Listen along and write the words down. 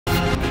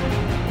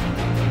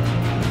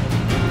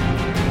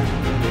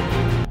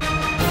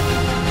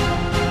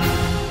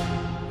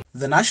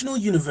The National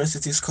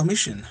Universities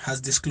Commission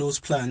has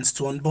disclosed plans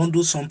to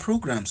unbundle some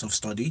programs of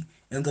study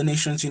in the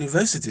nation's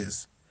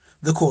universities.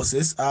 The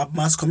courses are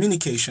mass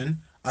communication,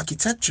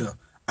 architecture,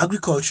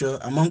 agriculture,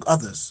 among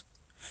others.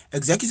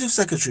 Executive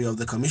Secretary of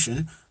the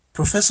Commission,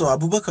 Professor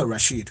Abubakar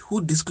Rasheed,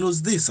 who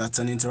disclosed this at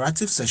an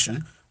interactive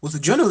session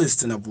with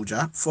journalists in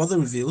Abuja, further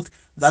revealed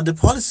that the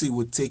policy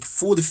would take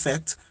full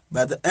effect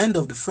by the end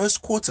of the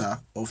first quarter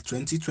of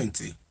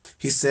 2020.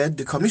 He said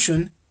the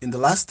Commission, in the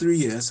last 3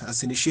 years,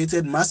 has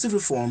initiated massive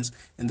reforms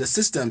in the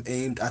system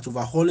aimed at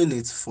overhauling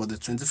it for the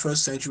 21st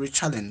century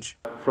challenge.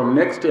 From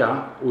next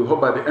year, we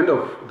hope by the end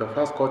of the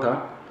first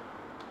quarter,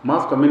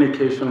 mass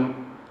communication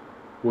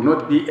will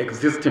not be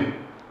existing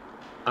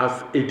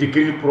as a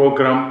degree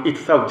program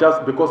itself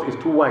just because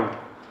it's too wide.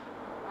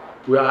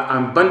 We are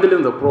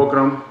unbundling the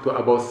program to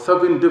about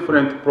 7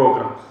 different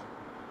programs.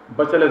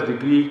 Bachelor's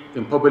degree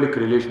in public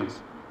relations,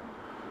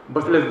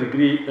 bachelor's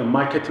degree in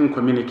marketing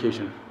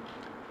communication,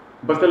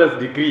 bachelor's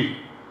degree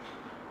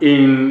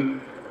in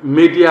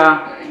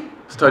media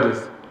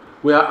studies.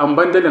 We are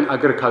unbundling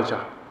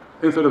agriculture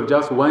instead of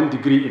just 1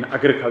 degree in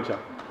agriculture.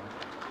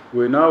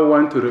 We now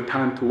want to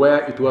return to where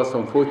it was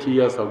some 40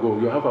 years ago.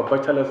 You have a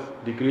bachelor's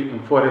degree in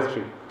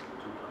forestry,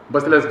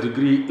 bachelor's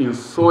degree in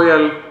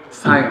soil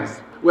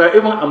science. We are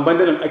even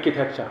unbundling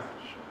architecture.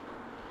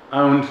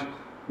 And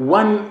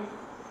one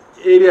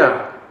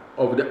area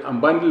of the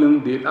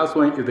unbundling, the last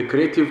one, is the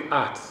creative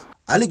arts.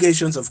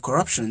 Allegations of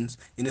corruption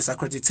in its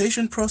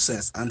accreditation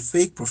process and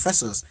fake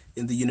professors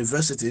in the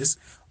universities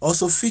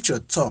also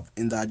featured top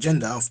in the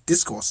agenda of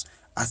discourse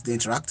at the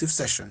interactive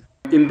session.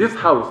 In this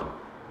house,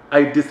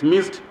 I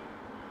dismissed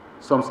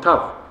some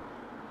staff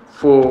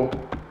for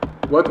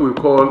what we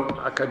call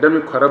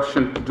academic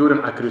corruption during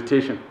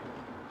accreditation.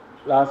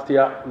 Last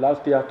year,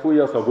 2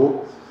 years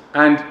ago,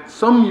 and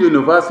some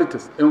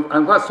universities, in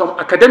fact, some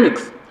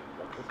academics,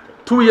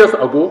 2 years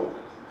ago,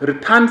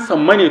 returned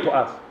some money to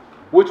us,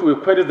 which we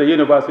credit the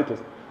universities,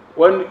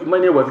 when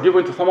money was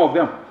given to some of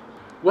them.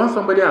 When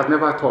somebody has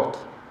never taught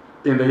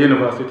in the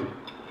university,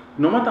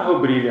 no matter how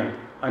brilliant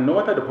and no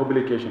matter the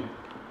publication,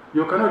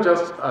 you cannot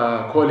just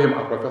call him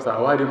a professor,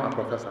 award him a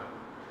professor.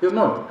 He's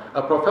not.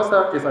 A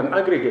professor is an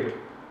aggregate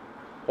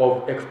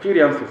of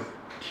experiences,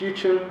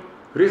 teaching,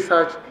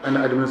 research, and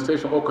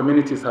administration or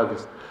community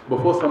service.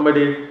 Before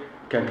somebody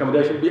can come,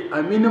 there should be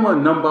a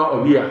minimum number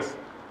of years.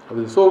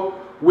 So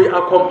we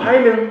are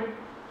compiling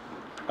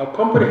a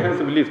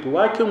comprehensive list,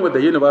 working with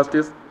the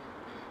universities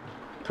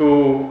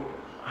to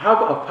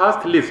have a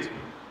fast list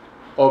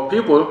of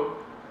people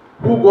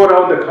who go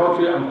around the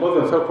country and call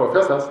themselves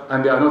professors,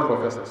 and they are not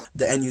professors.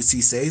 The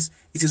NUC says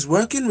it is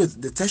working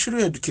with the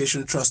Tertiary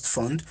Education Trust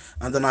Fund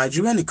and the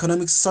Nigerian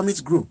Economic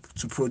Summit Group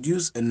to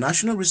produce a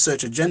national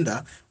research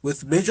agenda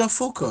with major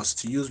focus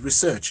to use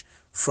research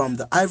from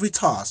the ivory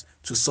towers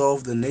to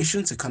solve the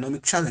nation's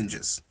economic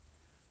challenges.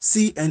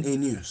 CNA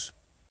News.